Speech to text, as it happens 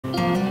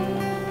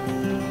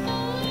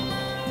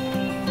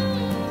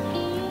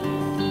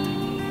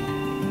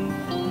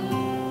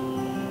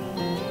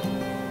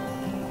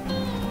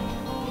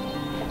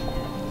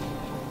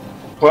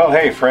Well,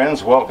 hey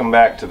friends, welcome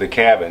back to the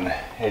cabin.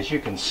 As you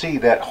can see,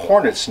 that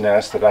hornet's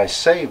nest that I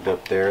saved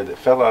up there that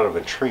fell out of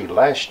a tree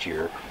last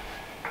year,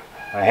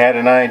 I had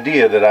an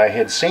idea that I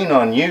had seen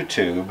on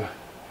YouTube,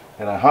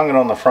 and I hung it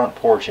on the front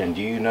porch. And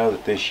do you know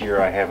that this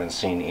year I haven't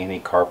seen any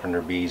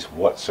carpenter bees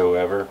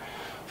whatsoever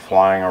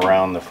flying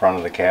around the front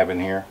of the cabin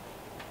here?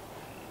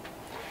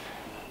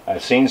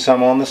 I've seen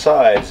some on the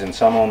sides and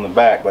some on the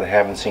back, but I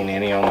haven't seen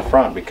any on the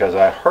front because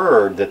I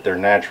heard that their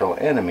natural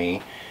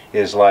enemy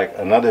is like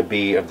another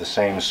bee of the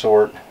same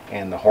sort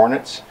and the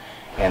hornets,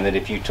 and that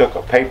if you took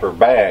a paper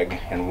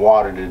bag and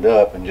wadded it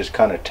up and just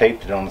kind of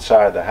taped it on the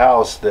side of the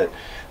house, that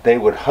they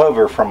would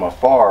hover from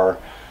afar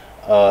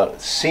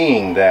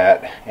seeing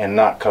that and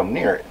not come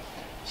near it.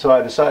 So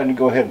I decided to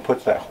go ahead and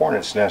put that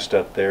hornet's nest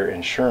up there,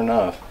 and sure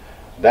enough,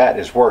 that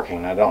is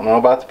working. I don't know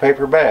about the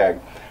paper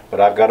bag, but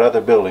I've got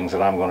other buildings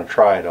that I'm going to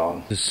try it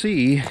on to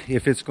see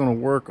if it's going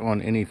to work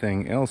on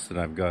anything else that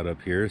I've got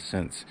up here,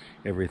 since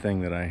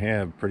everything that I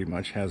have pretty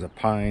much has a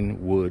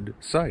pine wood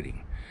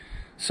siding.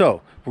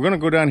 So we're going to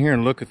go down here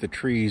and look at the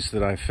trees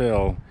that I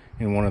fell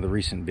in one of the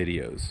recent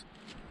videos.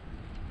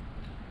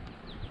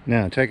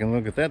 Now, taking a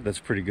look at that, that's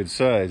pretty good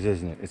size,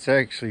 isn't it? It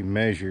actually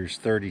measures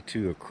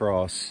 32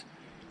 across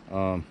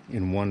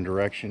in one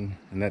direction,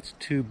 and that's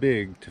too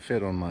big to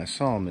fit on my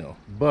sawmill.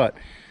 But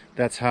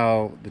that's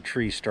how the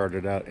tree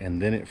started out,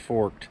 and then it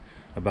forked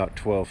about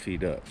 12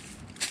 feet up.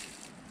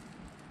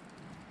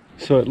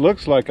 So it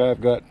looks like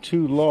I've got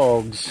two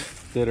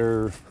logs that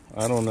are,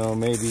 I don't know,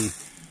 maybe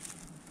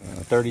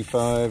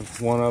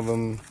 35, one of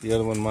them, the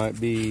other one might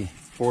be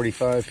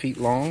 45 feet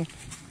long.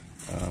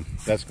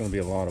 That's going to be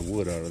a lot of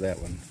wood out of that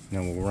one.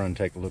 Now we'll run and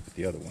take a look at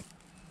the other one.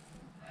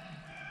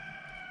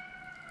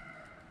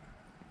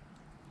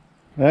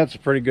 That's a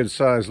pretty good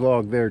sized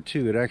log there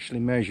too. It actually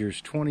measures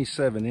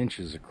 27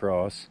 inches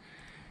across,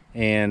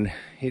 and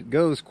it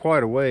goes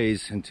quite a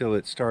ways until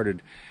it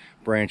started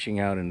branching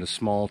out into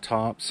small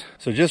tops.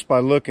 So just by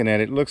looking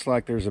at it, it looks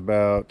like there's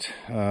about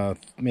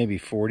maybe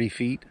 40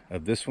 feet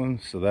of this one,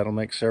 so that'll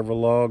make several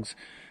logs.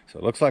 So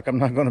it looks like I'm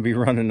not going to be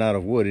running out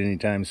of wood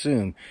anytime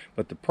soon,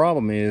 but the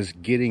problem is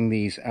getting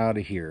these out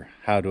of here.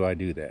 How do I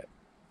do that?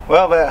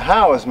 Well, that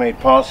how is made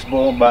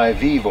possible by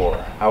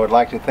Vevor. I would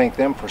like to thank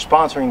them for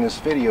sponsoring this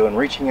video and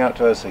reaching out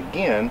to us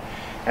again,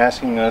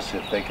 asking us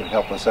if they could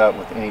help us out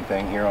with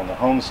anything here on the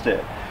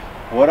homestead.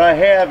 What I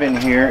have in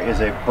here is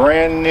a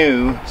brand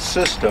new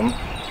system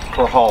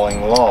for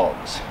hauling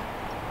logs.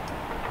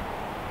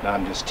 Now,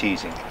 I'm just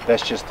teasing.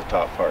 That's just the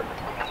top part.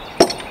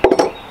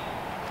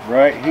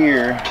 Right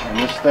here, and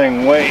this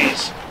thing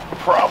weighs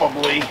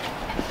probably,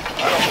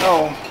 I don't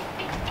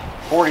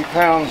know, 40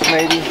 pounds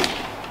maybe.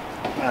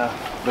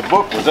 The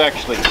book was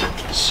actually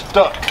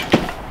stuck.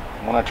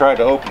 When I tried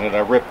to open it,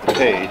 I ripped the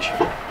page.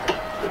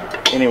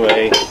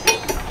 Anyway,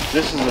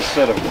 this is a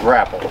set of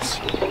grapples.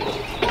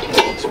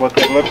 It's what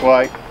they look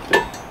like.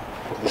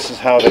 This is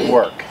how they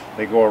work.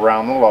 They go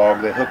around the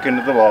log, they hook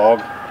into the log,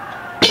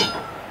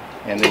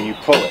 and then you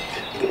pull it.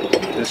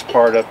 This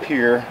part up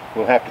here,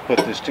 we'll have to put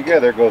this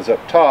together, goes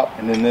up top,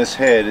 and then this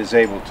head is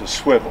able to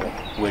swivel,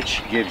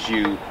 which gives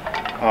you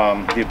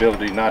the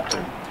ability not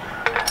to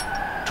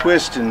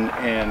twist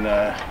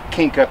and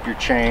kink up your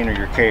chain or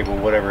your cable,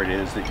 whatever it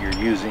is that you're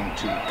using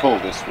to pull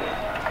this with.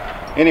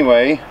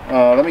 Anyway,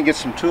 let me get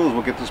some tools,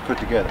 we'll get this put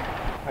together.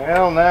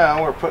 Well,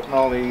 now we're putting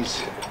all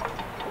these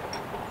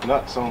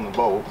nuts on the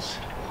bolts,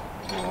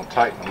 and we'll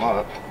tighten them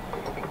up.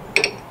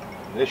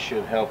 This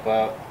should help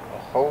out a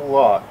whole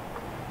lot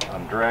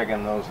on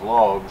dragging those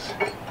logs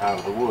out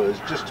of the woods,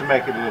 just to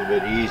make it a little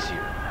bit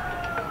easier.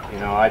 You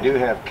know, I do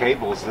have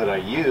cables that I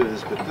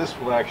use, but this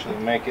will actually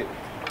make it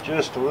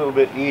just a little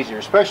bit easier,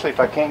 especially if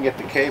I can't get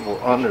the cable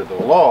under the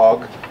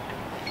log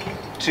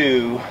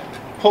to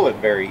pull it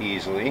very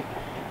easily.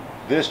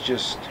 This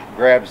just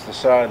grabs the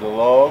side of the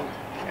log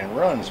and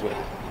runs with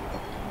it.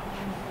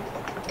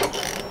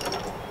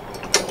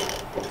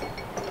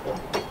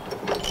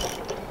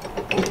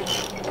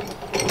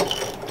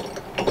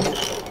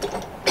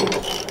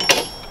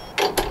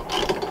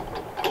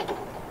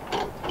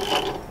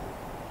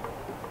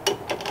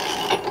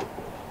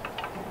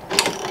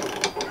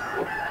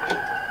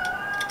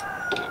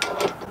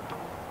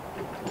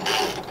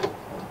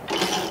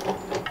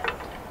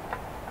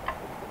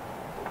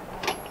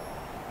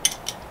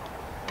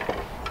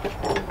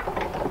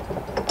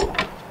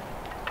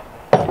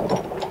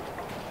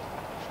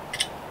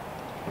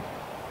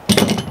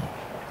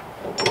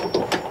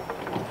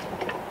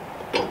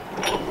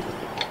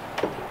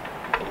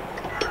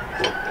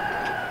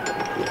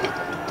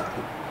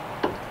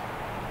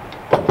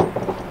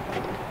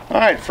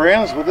 Alright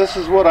friends, well this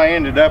is what I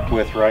ended up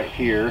with right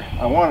here.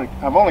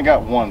 I've only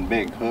got one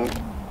big hook.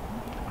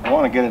 I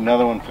want to get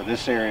another one for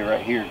this area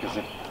right here, because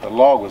if the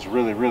log was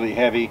really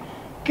heavy,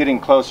 getting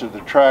closer to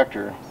the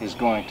tractor is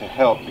going to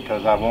help,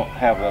 because I won't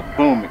have the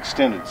boom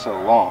extended so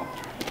long.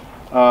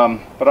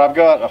 But I've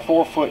got a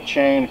 4-foot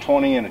chain, a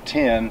 20 and a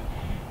 10.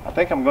 I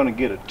think I'm going to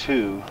get a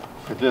 2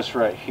 for this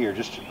right here,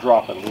 just to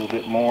drop it a little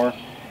bit more.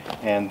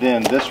 And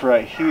then this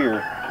right here,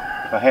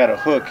 if I had a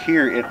hook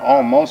here, it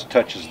almost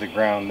touches the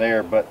ground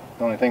there, but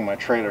The only thing, my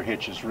trailer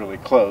hitch is really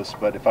close,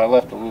 but if I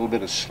left a little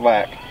bit of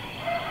slack,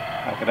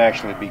 I could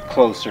actually be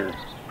closer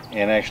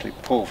and actually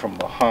pull from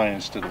behind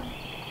instead of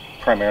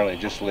primarily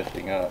just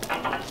lifting up.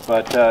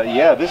 But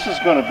yeah, this is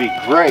going to be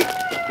great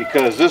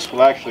because this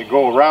will actually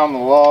go around the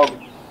log,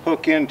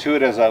 hook into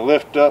it as I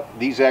lift up.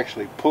 These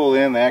actually pull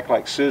in, they act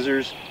like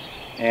scissors,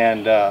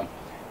 and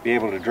be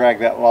able to drag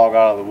that log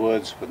out of the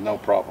woods with no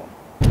problem.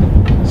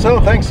 So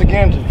thanks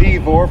again to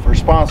Vevor for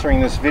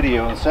sponsoring this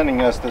video and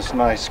sending us this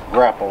nice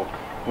grapple,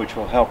 which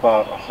will help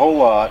out a whole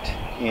lot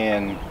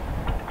in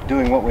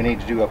doing what we need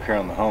to do up here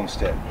on the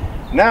homestead.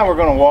 Now we're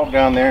going to walk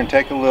down there and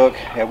take a look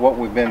at what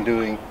we've been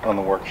doing on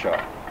the workshop.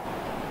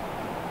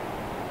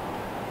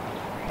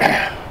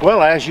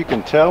 Well, as you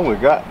can tell, we've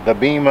got the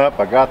beam up,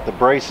 I got the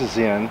braces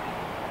in,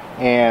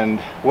 and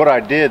what I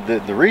did,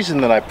 the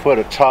reason that I put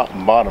a top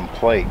and bottom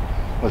plate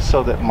was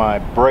so that my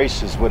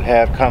braces would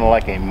have kind of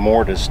like a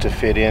mortise to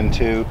fit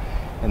into,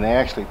 and they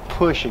actually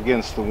push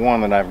against the one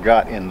that I've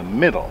got in the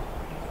middle.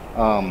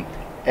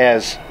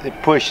 As it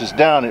pushes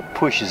down, it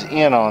pushes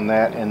in on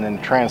that and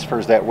then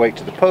transfers that weight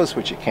to the post,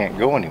 which it can't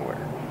go anywhere.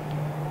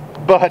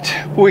 But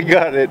we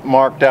got it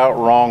marked out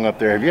wrong up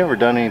there. Have you ever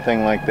done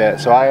anything like that?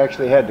 So I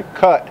actually had to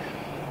cut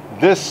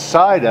this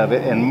side of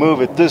it and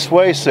move it this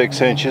way 6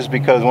 inches,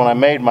 because when I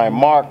made my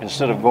mark,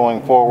 instead of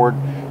going forward,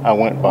 I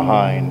went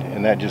behind,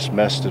 and that just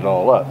messed it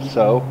all up.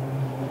 So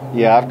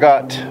yeah, I've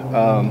got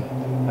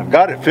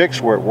it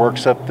fixed where it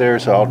works up there,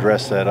 so I'll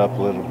dress that up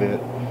a little bit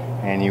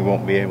and you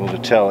won't be able to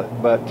tell it.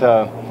 But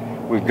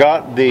we've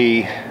got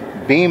the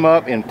beam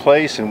up in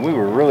place, and we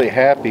were really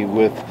happy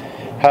with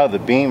how the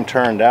beam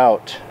turned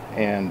out,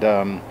 and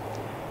the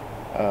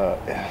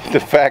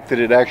fact that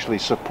it actually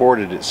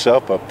supported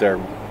itself up there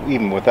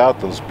even without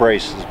those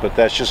braces. But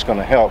that's just going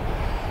to help,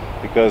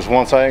 because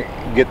once I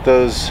get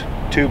those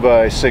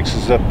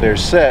 2x6s up there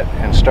set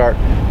and start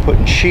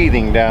putting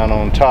sheathing down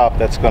on top,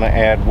 that's going to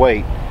add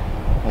weight.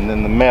 And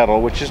then the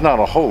metal, which is not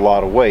a whole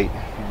lot of weight,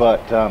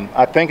 but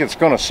I think it's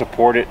going to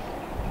support it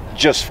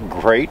just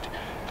great.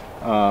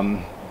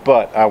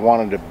 But I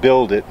wanted to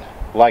build it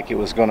like it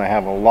was going to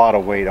have a lot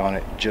of weight on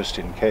it just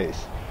in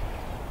case.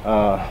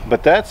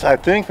 But I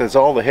think that's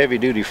all the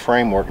heavy-duty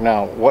framework.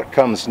 Now what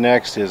comes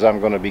next is I'm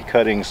going to be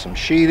cutting some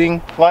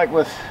sheathing. Like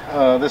with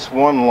this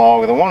one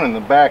log, the one in the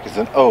back is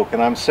an oak,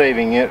 and I'm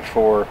saving it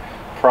for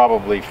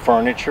probably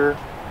furniture.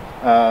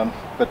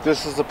 But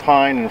this is the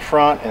pine in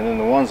front, and then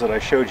the ones that I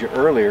showed you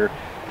earlier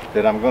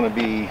that I'm going to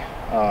be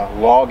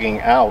logging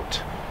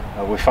out.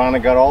 We finally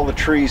got all the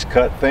trees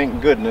cut,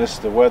 thank goodness.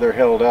 The weather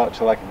held out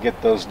till I could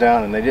get those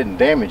down, and they didn't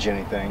damage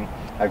anything.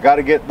 I've got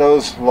to get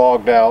those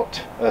logged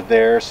out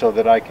there so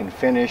that I can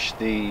finish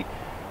the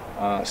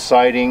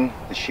siding,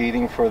 the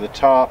sheathing for the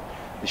top,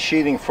 the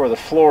sheathing for the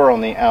floor on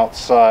the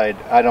outside.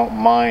 I don't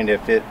mind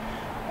if it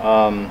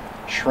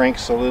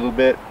shrinks a little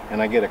bit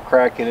and I get a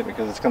crack in it,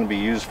 because it's going to be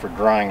used for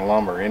drying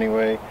lumber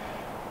anyway.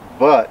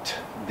 But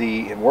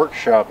the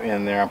workshop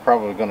in there, I'm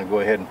probably going to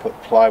go ahead and put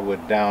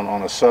plywood down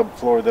on a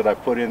subfloor that I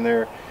put in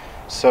there,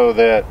 so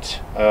that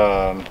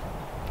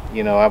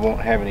you know, I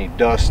won't have any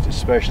dust,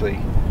 especially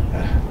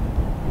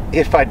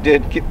if I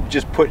did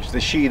just put the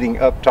sheathing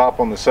up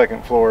top on the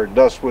second floor.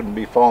 Dust wouldn't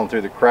be falling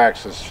through the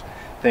cracks as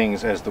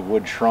the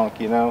wood shrunk,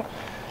 you know.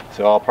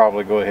 So I'll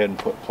probably go ahead and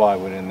put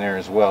plywood in there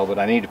as well, but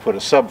I need to put a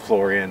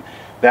subfloor in.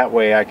 That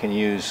way I can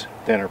use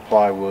thinner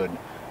plywood,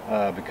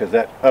 because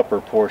that upper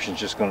portion is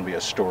just going to be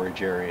a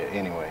storage area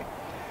anyway.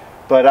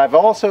 But I've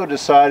also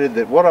decided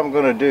that what I'm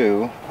going to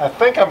do, I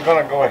think I'm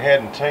going to go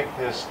ahead and take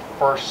this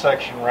first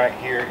section right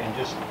here and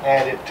just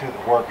add it to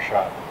the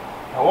workshop.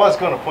 I was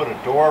going to put a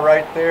door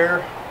right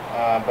there,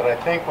 but I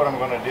think what I'm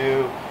going to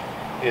do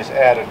is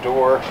add a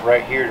door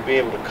right here to be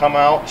able to come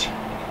out.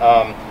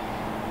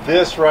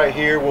 This right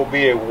here will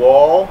be a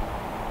wall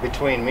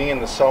between me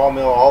and the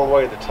sawmill all the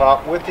way to the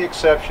top, with the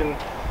exception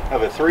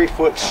of a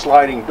 3-foot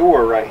sliding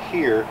door right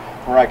here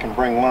where I can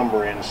bring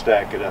lumber in and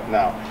stack it up.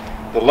 Now,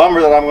 the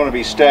lumber that I'm going to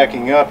be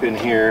stacking up in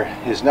here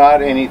is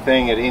not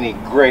anything at any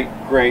great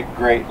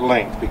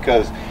length,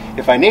 because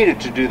if I needed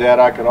to do that,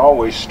 I could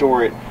always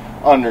store it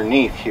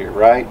underneath here,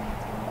 right?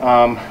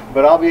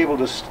 But I'll be able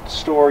to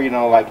store, you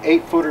know, like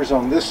 8-footers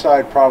on this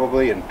side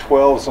probably, and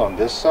 12s on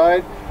this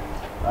side.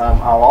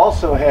 I'll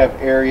also have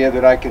area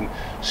that I can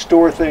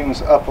store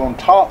things up on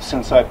top,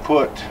 since I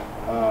put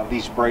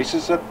these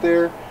braces up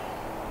there.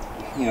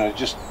 You know, it'd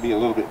just be a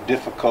little bit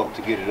difficult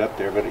to get it up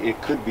there, but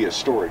it could be a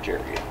storage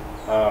area.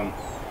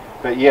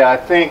 But yeah, I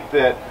think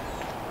that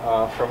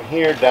from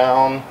here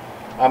down,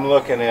 I'm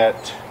looking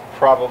at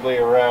probably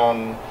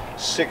around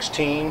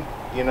 16,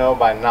 you know,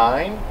 by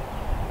 9.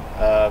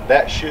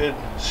 That should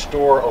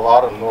store a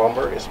lot of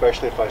lumber,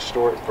 especially if I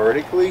store it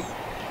vertically.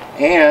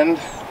 And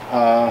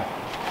I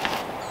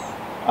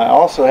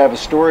also have a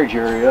storage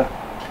area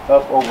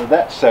up over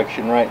that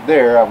section right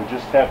there. I would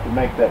just have to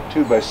make that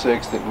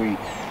 2x6 that we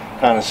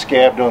kind of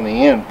scabbed on the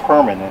end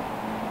permanent,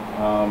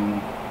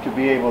 to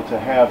be able to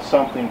have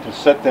something to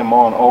set them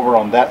on over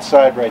on that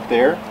side right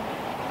there.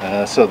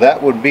 So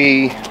that would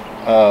be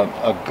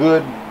a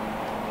good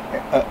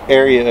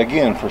area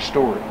again for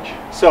storage.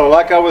 So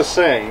like I was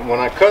saying, when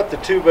I cut the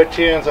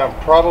 2x10s, I'm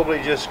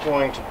probably just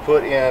going to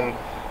put in,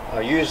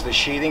 use the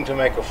sheathing to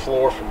make a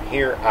floor from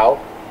here out,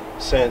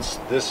 since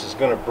this is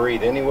going to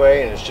breathe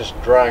anyway and it's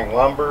just drying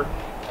lumber.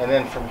 And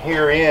then from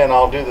here in,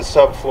 I'll do the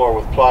subfloor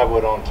with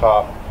plywood on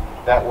top.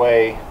 That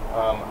way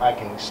I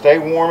can stay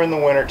warm in the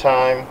winter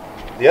time.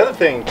 The other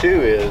thing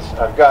too is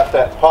I've got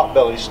that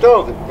potbelly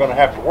stove that we're going to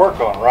have to work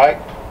on, right?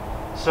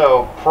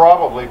 So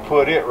probably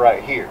put it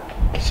right here.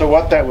 So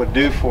what that would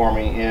do for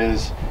me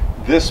is,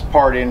 this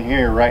part in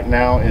here right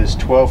now is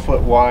 12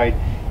 foot wide,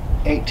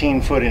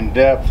 18 foot in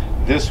depth.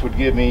 This would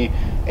give me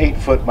 8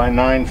 foot by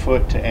 9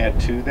 foot to add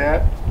to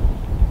that.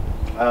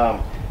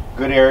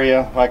 Good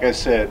area, like I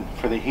said,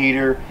 for the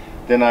heater.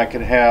 Then I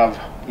could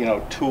have, you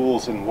know,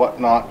 tools and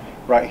whatnot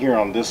right here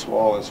on this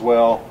wall as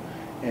well.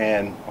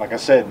 And like I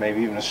said,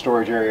 maybe even a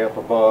storage area up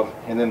above,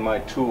 and then my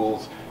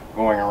tools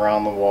going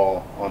around the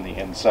wall on the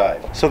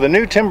inside. So the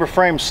new timber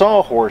frame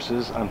saw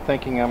horses, I'm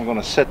thinking I'm going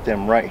to set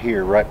them right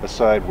here, right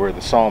beside where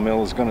the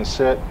sawmill is going to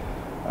sit.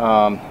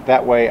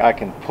 That way I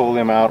can pull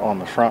them out on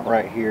the front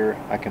right here.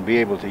 I can be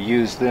able to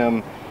use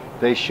them.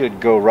 They should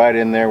go right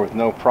in there with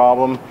no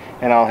problem,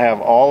 and I'll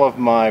have all of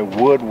my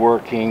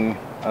woodworking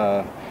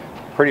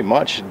pretty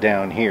much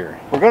down here.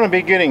 We're going to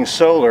be getting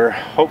solar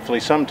hopefully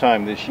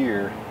sometime this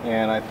year,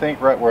 and I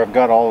think right where I've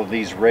got all of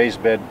these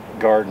raised bed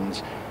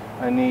gardens,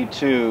 I need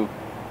to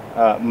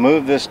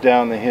move this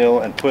down the hill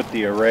and put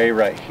the array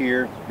right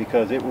here,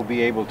 because it will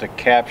be able to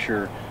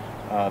capture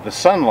the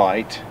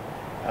sunlight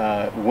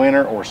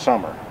winter or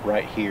summer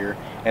right here,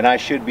 and I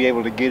should be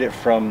able to get it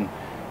from,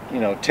 you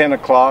know, 10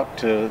 o'clock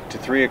to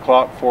 3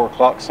 o'clock, 4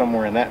 o'clock,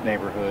 somewhere in that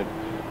neighborhood,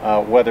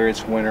 whether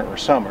it's winter or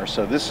summer.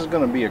 So this is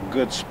going to be a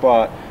good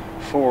spot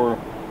for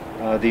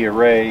the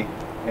array,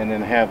 and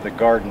then have the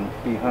garden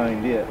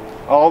behind it.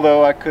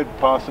 Although I could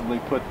possibly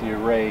put the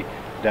array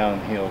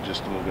downhill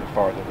just a little bit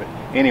farther. But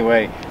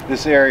anyway,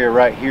 this area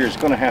right here is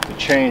going to have to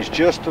change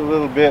just a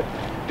little bit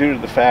due to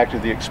the fact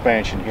of the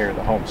expansion here at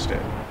the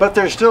homestead. But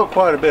there's still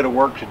quite a bit of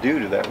work to do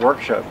to that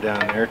workshop down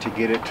there to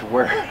get it to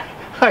where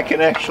I can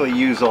actually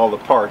use all the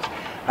parts.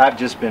 I've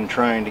just been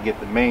trying to get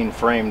the main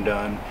frame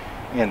done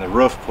and the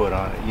roof put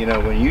on it. You know,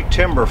 when you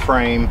timber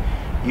frame,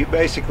 you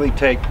basically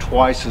take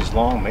twice as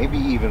long, maybe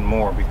even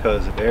more,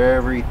 because of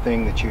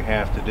everything that you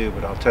have to do.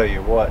 But I'll tell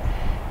you what,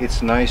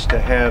 it's nice to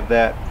have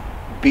that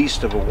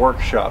beast of a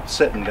workshop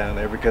sitting down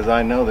there, because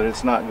I know that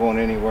it's not going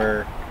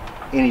anywhere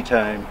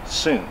anytime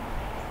soon.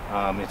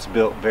 It's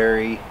built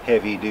very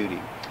heavy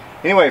duty.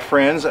 Anyway,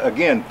 friends,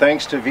 again,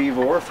 thanks to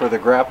Vevor for the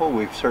Grapple.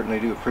 We certainly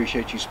do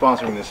appreciate you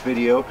sponsoring this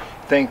video.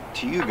 Thank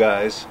to you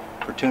guys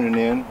for tuning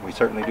in. We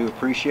certainly do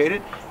appreciate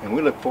it, and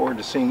we look forward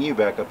to seeing you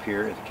back up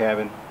here at the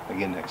cabin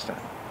again next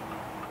time.